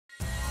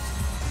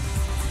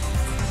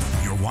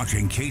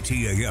watching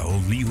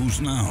KTAL News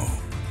Now.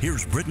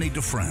 Here's Brittany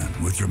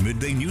DeFran with your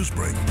midday news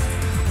break.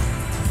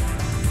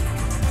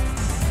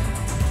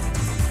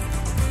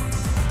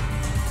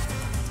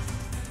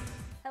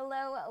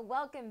 Hello,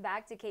 welcome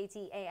back to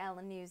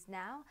KTAL News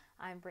Now.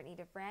 I'm Brittany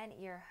DeFran,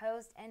 your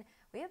host, and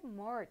we have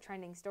more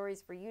trending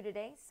stories for you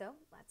today, so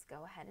let's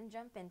go ahead and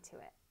jump into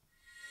it.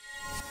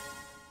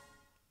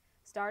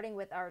 Starting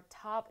with our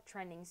top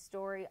trending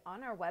story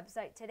on our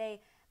website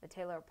today, the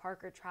Taylor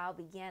Parker trial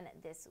began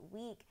this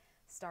week,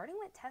 starting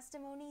with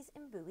testimonies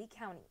in Bowie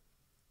County.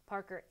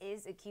 Parker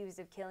is accused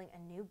of killing a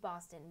new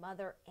Boston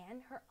mother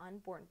and her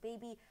unborn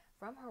baby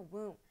from her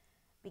womb.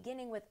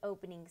 Beginning with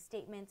opening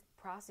statements,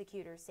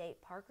 prosecutors say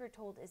Parker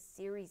told a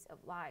series of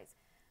lies.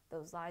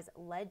 Those lies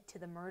led to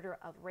the murder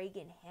of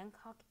Reagan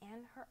Hancock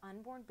and her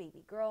unborn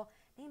baby girl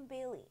named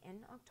Bailey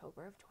in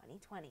October of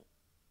 2020.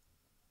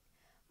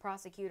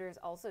 Prosecutors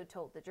also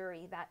told the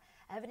jury that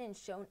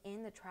evidence shown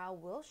in the trial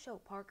will show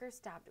Parker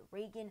stabbed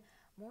Reagan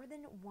more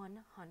than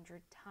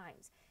 100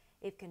 times.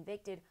 If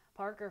convicted,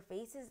 Parker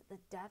faces the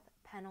death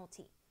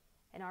penalty.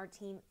 And our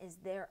team is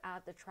there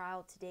at the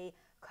trial today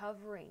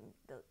covering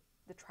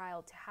the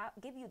trial to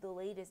give you the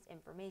latest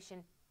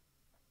information.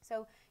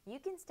 So you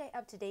can stay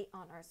up to date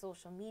on our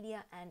social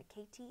media and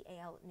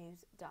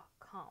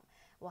KTALnews.com.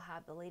 We'll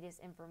have the latest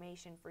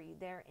information for you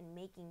there in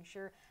making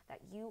sure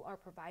that you are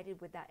provided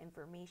with that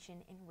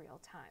information in real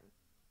time.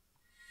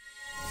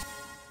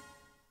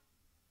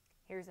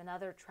 Here's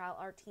another trial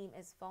our team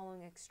is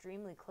following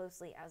extremely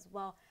closely as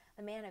well.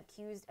 The man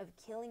accused of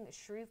killing a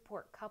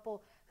Shreveport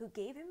couple who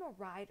gave him a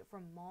ride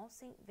from Mall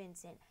St.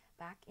 Vincent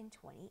back in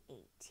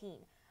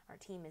 2018. Our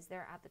team is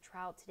there at the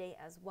trial today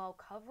as well,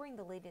 covering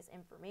the latest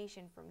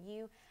information from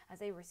you. As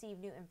they receive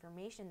new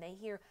information, they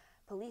hear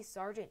Police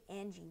Sergeant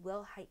Angie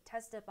Wilhite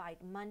testified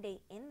Monday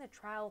in the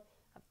trial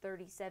of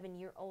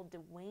 37-year-old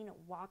Dwayne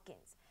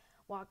Watkins.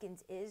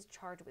 Watkins is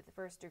charged with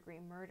first-degree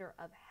murder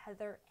of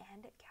Heather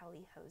and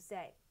Kelly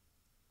Jose.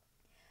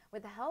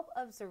 With the help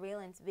of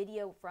surveillance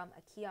video from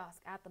a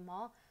kiosk at the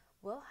mall,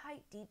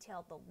 Wilhite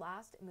detailed the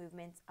last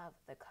movements of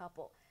the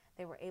couple.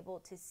 They were able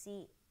to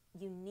see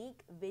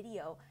unique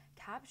video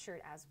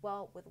captured as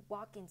well, with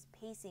Watkins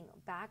pacing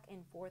back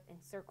and forth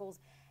in circles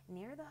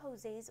near the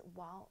Jose's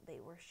while they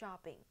were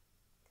shopping.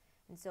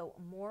 And so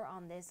more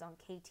on this on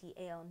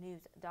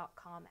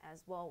KTALnews.com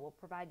as well. We'll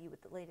provide you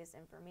with the latest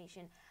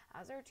information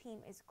as our team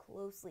is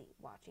closely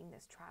watching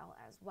this trial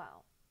as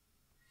well.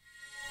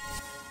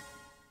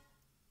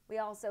 We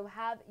also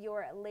have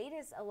your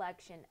latest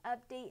election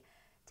update.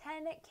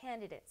 10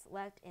 candidates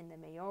left in the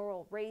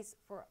mayoral race,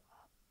 for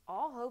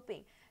all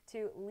hoping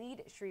to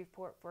lead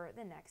Shreveport for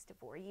the next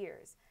 4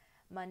 years.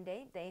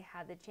 Monday, they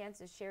had the chance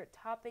to share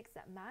topics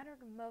that mattered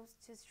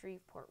most to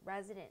Shreveport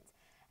residents.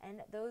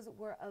 And those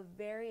were a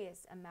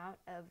various amount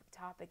of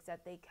topics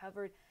that they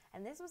covered.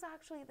 And this was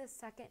actually the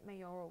second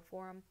mayoral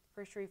forum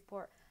for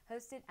Shreveport,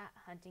 hosted at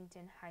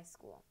Huntington High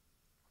School.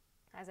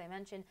 As I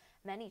mentioned,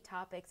 many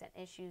topics and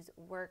issues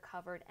were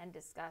covered and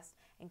discussed,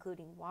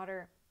 including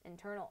water,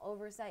 internal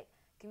oversight,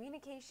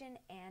 communication,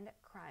 and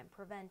crime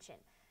prevention.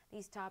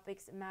 These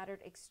topics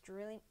mattered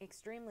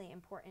extremely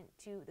important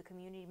to the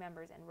community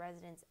members and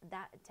residents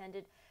that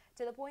attended,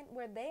 to the point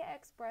where they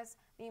expressed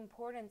the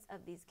importance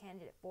of these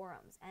candidate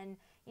forums. And,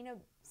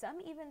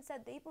 some even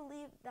said they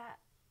believe that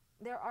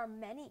there are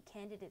many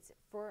candidates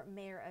for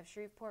mayor of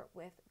Shreveport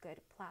with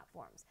good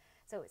platforms.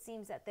 So it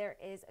seems that there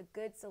is a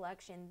good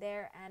selection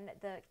there, and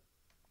the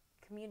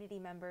community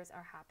members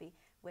are happy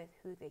with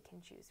who they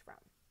can choose from.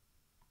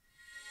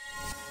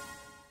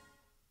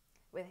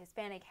 With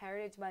Hispanic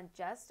Heritage Month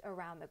just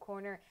around the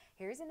corner,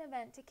 here's an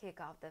event to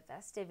kick off the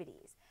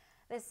festivities.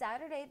 This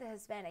Saturday, the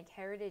Hispanic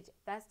Heritage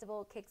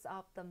Festival kicks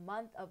off the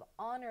month of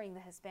honoring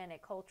the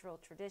Hispanic cultural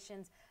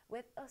traditions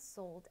with a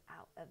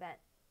sold-out event.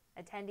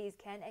 Attendees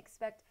can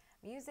expect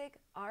music,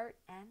 art,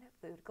 and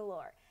food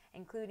galore,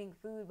 including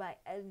food by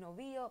El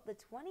Novillo, the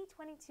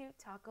 2022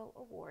 Taco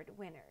Award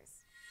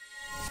winners.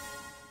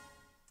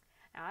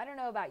 Now, I don't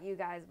know about you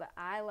guys, but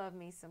I love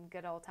me some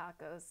good old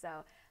tacos,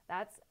 so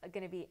that's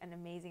going to be an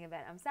amazing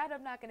event. I'm sad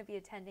I'm not going to be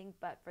attending,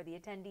 but for the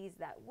attendees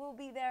that will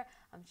be there,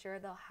 I'm sure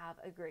they'll have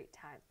a great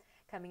time.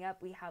 Coming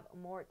up, we have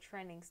more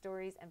trending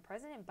stories and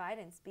President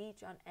Biden's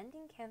speech on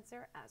ending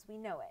cancer as we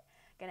know it.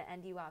 Going to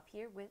end you off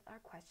here with our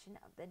question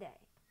of the day.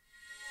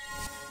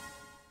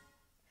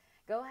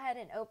 Go ahead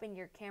and open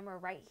your camera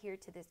right here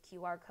to this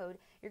QR code.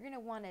 You're going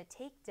to want to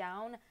take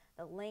down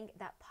the link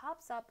that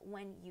pops up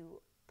when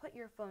you put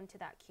your phone to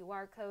that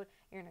QR code.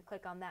 You're going to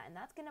click on that, and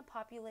that's going to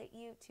populate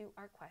you to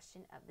our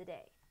question of the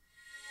day.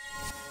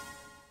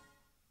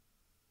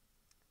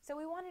 So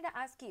we wanted to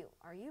ask you,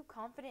 are you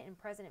confident in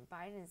President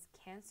Biden's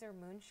Cancer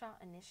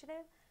Moonshot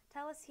Initiative?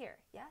 Tell us here,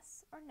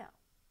 yes or no.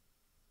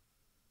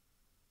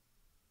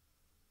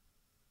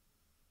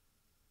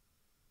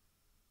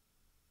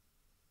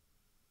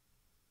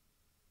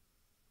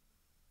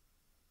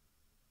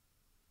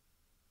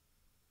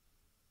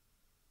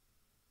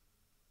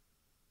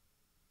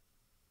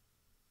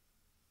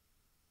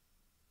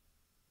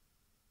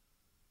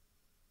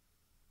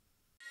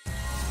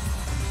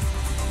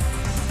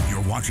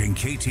 watching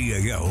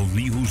KTAL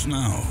News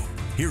Now.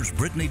 Here's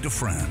Brittany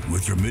DeFran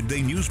with your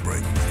midday news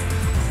break.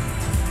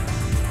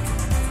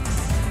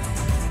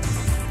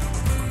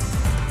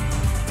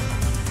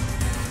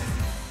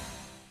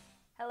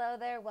 Hello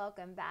there,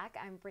 welcome back.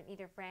 I'm Brittany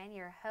DeFran,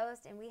 your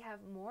host, and we have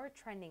more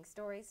trending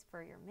stories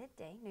for your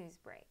midday news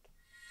break.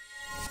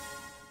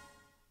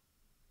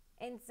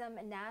 In some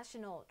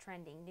national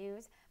trending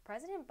news,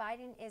 President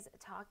Biden is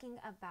talking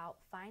about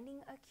finding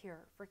a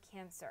cure for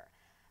cancer.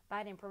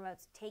 Biden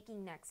promotes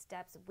taking next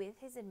steps with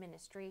his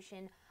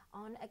administration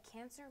on a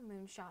cancer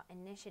moonshot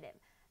initiative.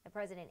 The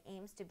president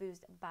aims to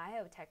boost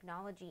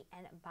biotechnology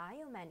and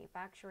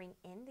biomanufacturing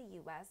in the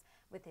U.S.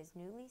 with his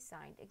newly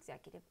signed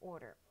executive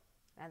order.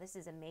 Now, this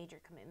is a major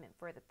commitment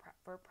for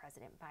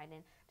President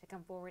Biden to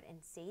come forward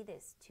and say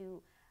this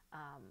to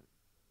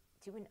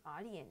an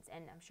audience,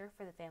 and I'm sure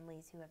for the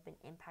families who have been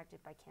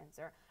impacted by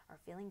cancer are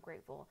feeling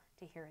grateful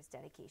to hear his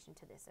dedication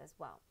to this as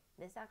well.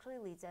 This actually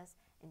leads us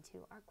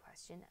into our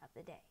question of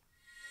the day.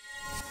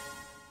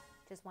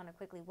 Just want to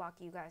quickly walk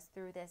you guys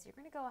through this. You're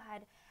going to go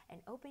ahead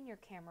and open your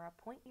camera,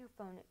 point your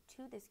phone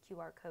to this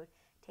QR code,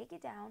 take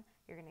it down,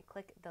 you're going to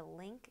click the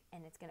link,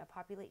 and it's going to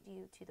populate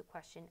you to the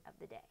question of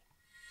the day.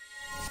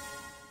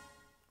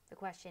 The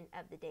question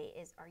of the day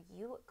is, are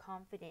you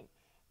confident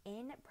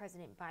in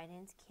President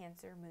Biden's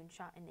Cancer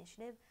Moonshot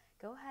Initiative?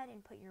 Go ahead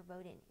and put your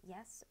vote in,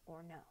 yes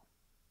or no.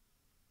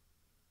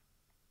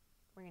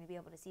 We're going to be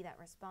able to see that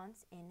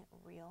response in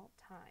real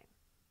time.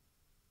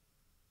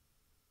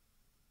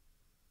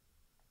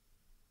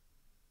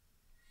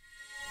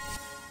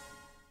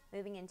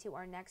 Moving into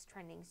our next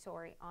trending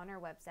story on our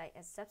website,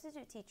 a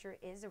substitute teacher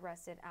is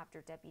arrested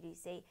after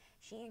deputies say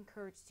she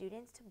encouraged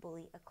students to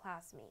bully a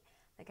classmate.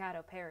 The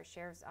Caddo Parish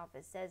Sheriff's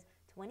Office says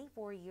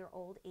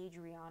 24-year-old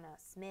Adriana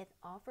Smith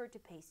offered to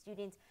pay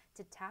students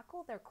to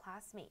tackle their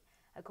classmate.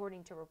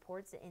 According to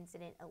reports, the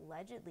incident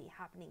allegedly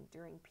happening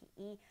during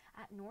PE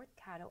at North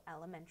Caddo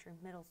Elementary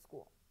Middle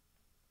School.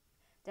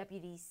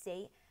 Deputies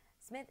say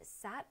Smith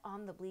sat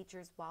on the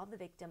bleachers while the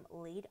victim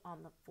laid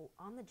on the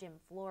gym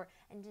floor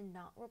and did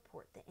not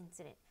report the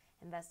incident.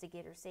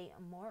 Investigators say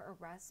more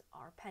arrests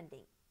are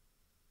pending.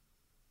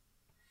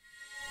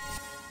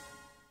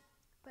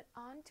 But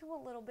on to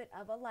a little bit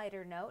of a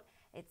lighter note.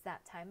 It's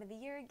that time of the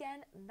year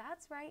again.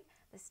 That's right,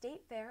 the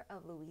State Fair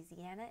of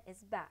Louisiana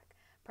is back.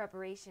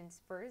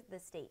 Preparations for the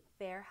State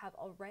Fair have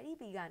already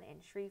begun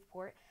in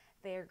Shreveport.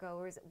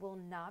 Fairgoers will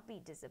not be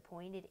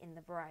disappointed in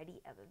the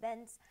variety of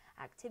events,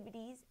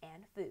 activities,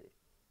 and food.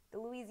 The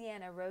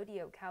Louisiana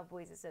Rodeo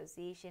Cowboys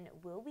Association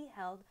will be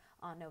held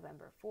on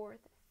November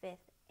 4th,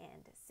 5th,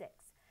 and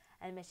 6th.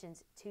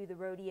 Admissions to the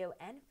rodeo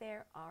and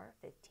fair are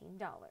 $15.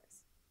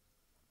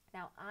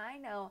 Now, I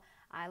know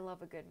I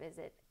love a good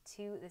visit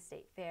to the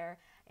State Fair,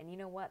 and you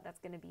know what? That's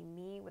going to be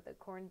me with a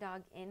corn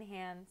dog in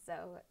hand,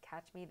 so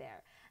catch me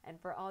there. And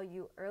for all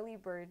you early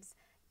birds,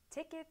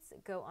 tickets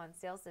go on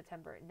sale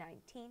September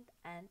 19th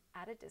and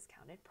at a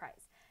discounted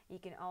price. You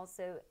can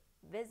also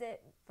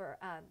visit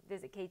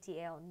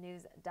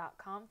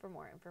KTALnews.com for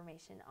more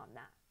information on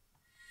that.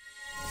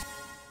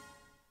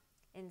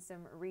 In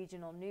some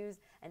regional news,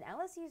 an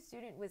LSU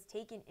student was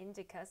taken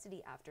into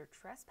custody after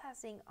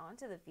trespassing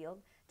onto the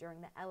field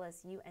during the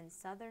LSU and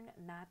Southern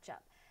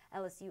matchup.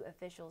 LSU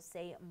officials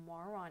say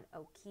Marwan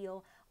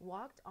O'Keel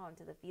walked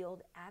onto the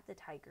field at the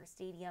Tiger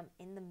Stadium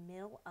in the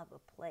middle of a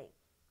play.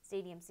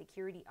 Stadium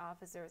security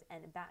officers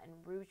and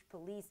Baton Rouge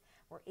police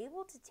were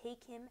able to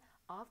take him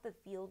off the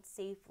field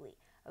safely.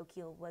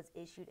 O'Keel was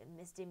issued a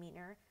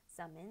misdemeanor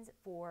summons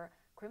for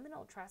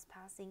criminal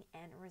trespassing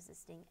and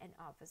resisting an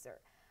officer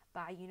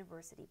by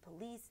University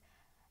Police.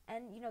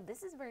 And you know,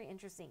 this is very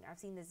interesting. I've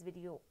seen this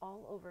video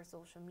all over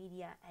social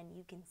media, and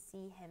you can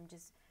see him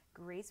just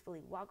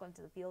gracefully walk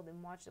onto the field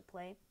and watch the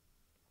play.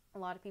 A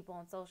lot of people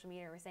on social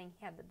media were saying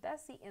he had the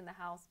best seat in the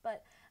house,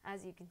 but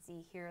as you can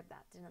see here,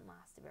 that didn't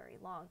last very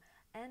long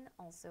and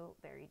also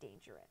very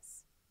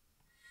dangerous.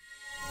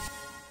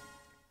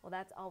 Well,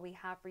 that's all we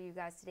have for you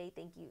guys today.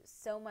 Thank you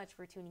so much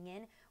for tuning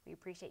in. We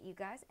appreciate you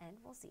guys, and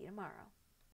we'll see you tomorrow.